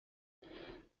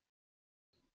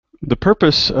The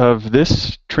purpose of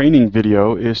this training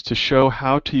video is to show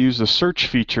how to use the search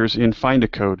features in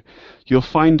FindACode. You'll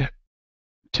find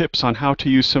tips on how to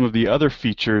use some of the other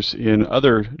features in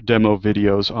other demo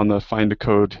videos on the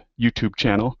FindACode YouTube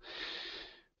channel.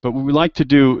 But what we'd like to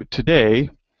do today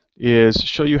is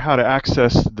show you how to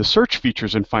access the search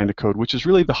features in FindACode, which is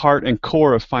really the heart and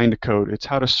core of FindACode. It's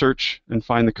how to search and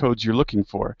find the codes you're looking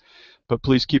for. But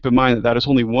please keep in mind that that is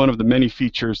only one of the many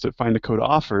features that FindACode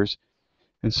offers.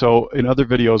 And so in other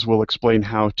videos, we'll explain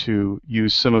how to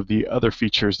use some of the other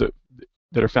features that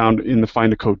are found in the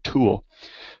FindACode tool.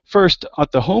 First,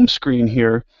 at the home screen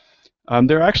here,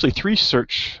 there are actually three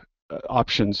search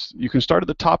options. You can start at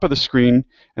the top of the screen,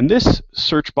 and this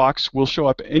search box will show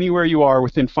up anywhere you are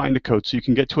within FindACode, so you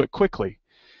can get to it quickly.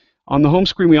 On the home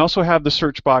screen, we also have the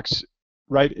search box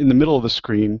right in the middle of the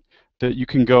screen that you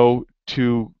can go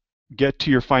to get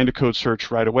to your FindACode search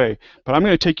right away. But I'm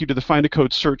going to take you to the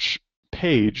FindACode search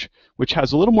page, which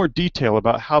has a little more detail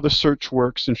about how the search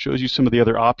works and shows you some of the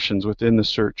other options within the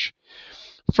search.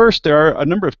 First, there are a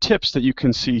number of tips that you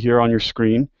can see here on your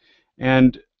screen,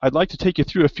 and I'd like to take you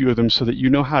through a few of them so that you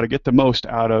know how to get the most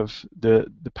out of the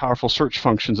powerful search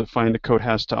functions that FindACode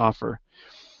has to offer.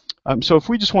 So if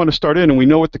we just want to start in and we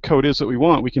know what the code is that we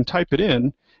want, we can type it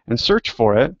in and search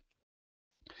for it,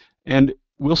 and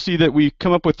we'll see that we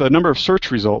come up with a number of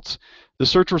search results. The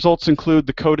search results include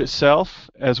the code itself,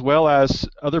 as well as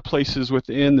other places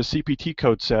within the CPT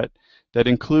code set that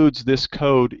includes this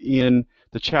code in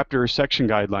the chapter or section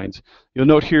guidelines. You'll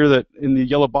note here that in the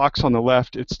yellow box on the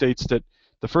left, it states that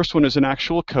the first one is an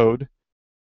actual code,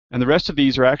 and the rest of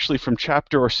these are actually from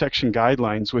chapter or section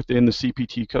guidelines within the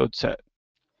CPT code set.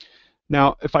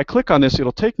 Now, if I click on this,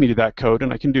 it'll take me to that code,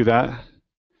 and I can do that.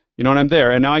 You know, and I'm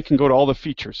there, and now I can go to all the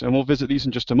features, and we'll visit these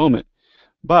in just a moment.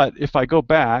 But if I go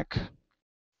back,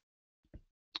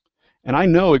 and I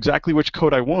know exactly which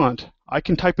code I want, I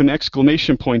can type an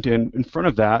exclamation point in front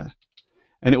of that,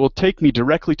 and it will take me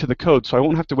directly to the code, so I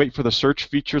won't have to wait for the search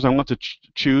features I want to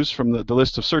choose from the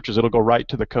list of searches. It'll go right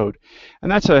to the code.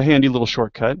 And that's a handy little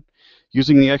shortcut.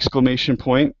 Using the exclamation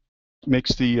point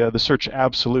makes the search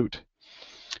absolute.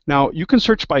 Now, you can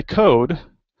search by code,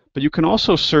 but you can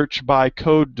also search by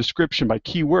code description, by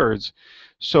keywords.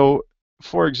 So,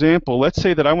 for example, let's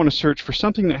say that I want to search for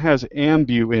something that has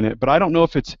ambu in it, but I don't know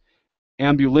if it's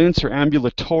ambulance or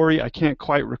ambulatory. I can't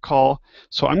quite recall.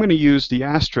 So I'm going to use the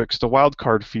asterisk, the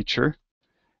wildcard feature,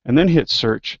 and then hit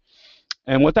search.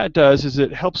 And what that does is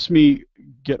it helps me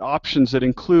get options that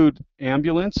include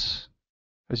ambulance,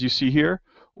 as you see here,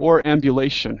 or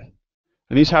ambulation.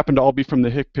 And these happen to all be from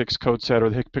the HCPCS code set or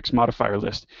the HCPCS modifier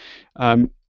list.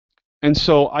 And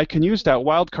so I can use that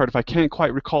wildcard if I can't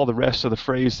quite recall the rest of the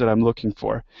phrase that I'm looking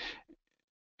for.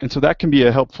 And so that can be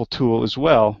a helpful tool as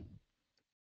well.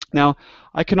 Now,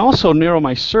 I can also narrow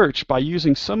my search by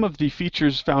using some of the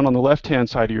features found on the left-hand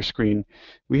side of your screen.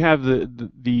 We have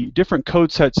the different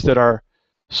code sets that are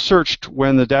searched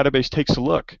when the database takes a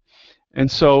look.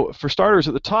 And so for starters,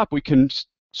 at the top, we can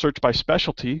search by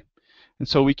specialty. And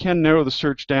so we can narrow the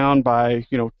search down by,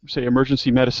 say emergency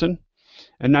medicine.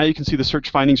 And now you can see the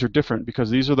search findings are different because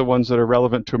these are the ones that are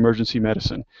relevant to emergency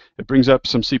medicine. It brings up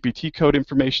some CPT code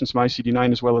information, some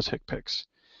ICD-9, as well as HCPCS.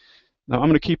 Now I'm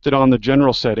going to keep that on the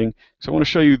general setting because I want to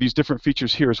show you these different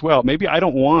features here as well. Maybe I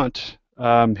don't want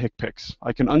HCPCS.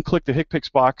 I can unclick the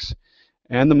HCPCS box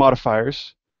and the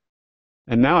modifiers,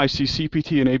 and now I see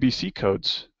CPT and ABC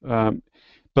codes.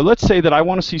 But let's say that I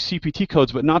want to see CPT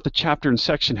codes but not the chapter and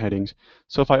section headings.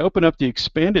 So if I open up the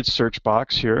expanded search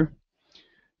box here,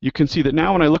 you can see that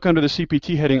now when I look under the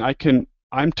CPT heading,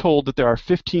 I'm told that there are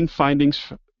 15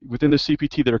 findings within the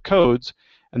CPT that are codes,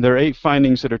 and there are 8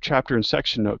 findings that are chapter and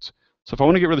section notes. So if I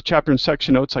want to get rid of the chapter and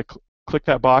section notes, I click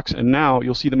that box, and now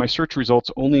you'll see that my search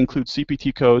results only include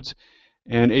CPT codes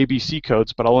and ABC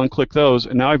codes, but I'll unclick those,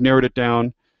 and now I've narrowed it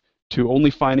down to only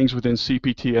findings within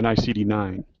CPT and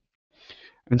ICD-9.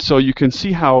 And so you can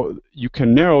see how you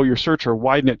can narrow your search or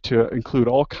widen it to include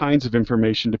all kinds of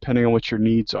information depending on what your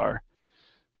needs are.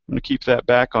 I'm going to keep that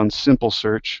back on simple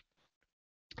search.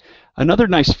 Another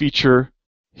nice feature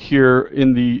here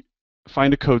in the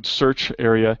FindACode search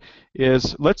area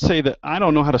is, let's say that I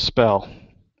don't know how to spell.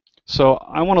 So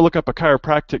I want to look up a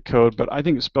chiropractic code, but I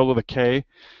think it's spelled with a K.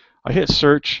 I hit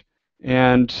search,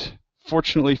 and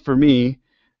fortunately for me,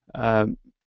 the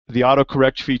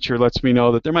autocorrect feature lets me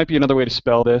know that there might be another way to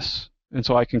spell this, and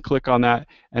so I can click on that,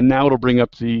 and now it'll bring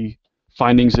up the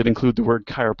findings that include the word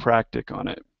chiropractic on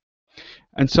it.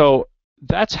 And so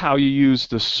that's how you use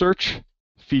the search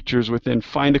features within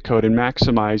FindACode and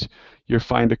maximize your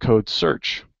FindACode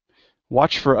search.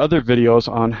 Watch for other videos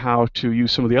on how to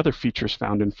use some of the other features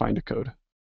found in FindACode.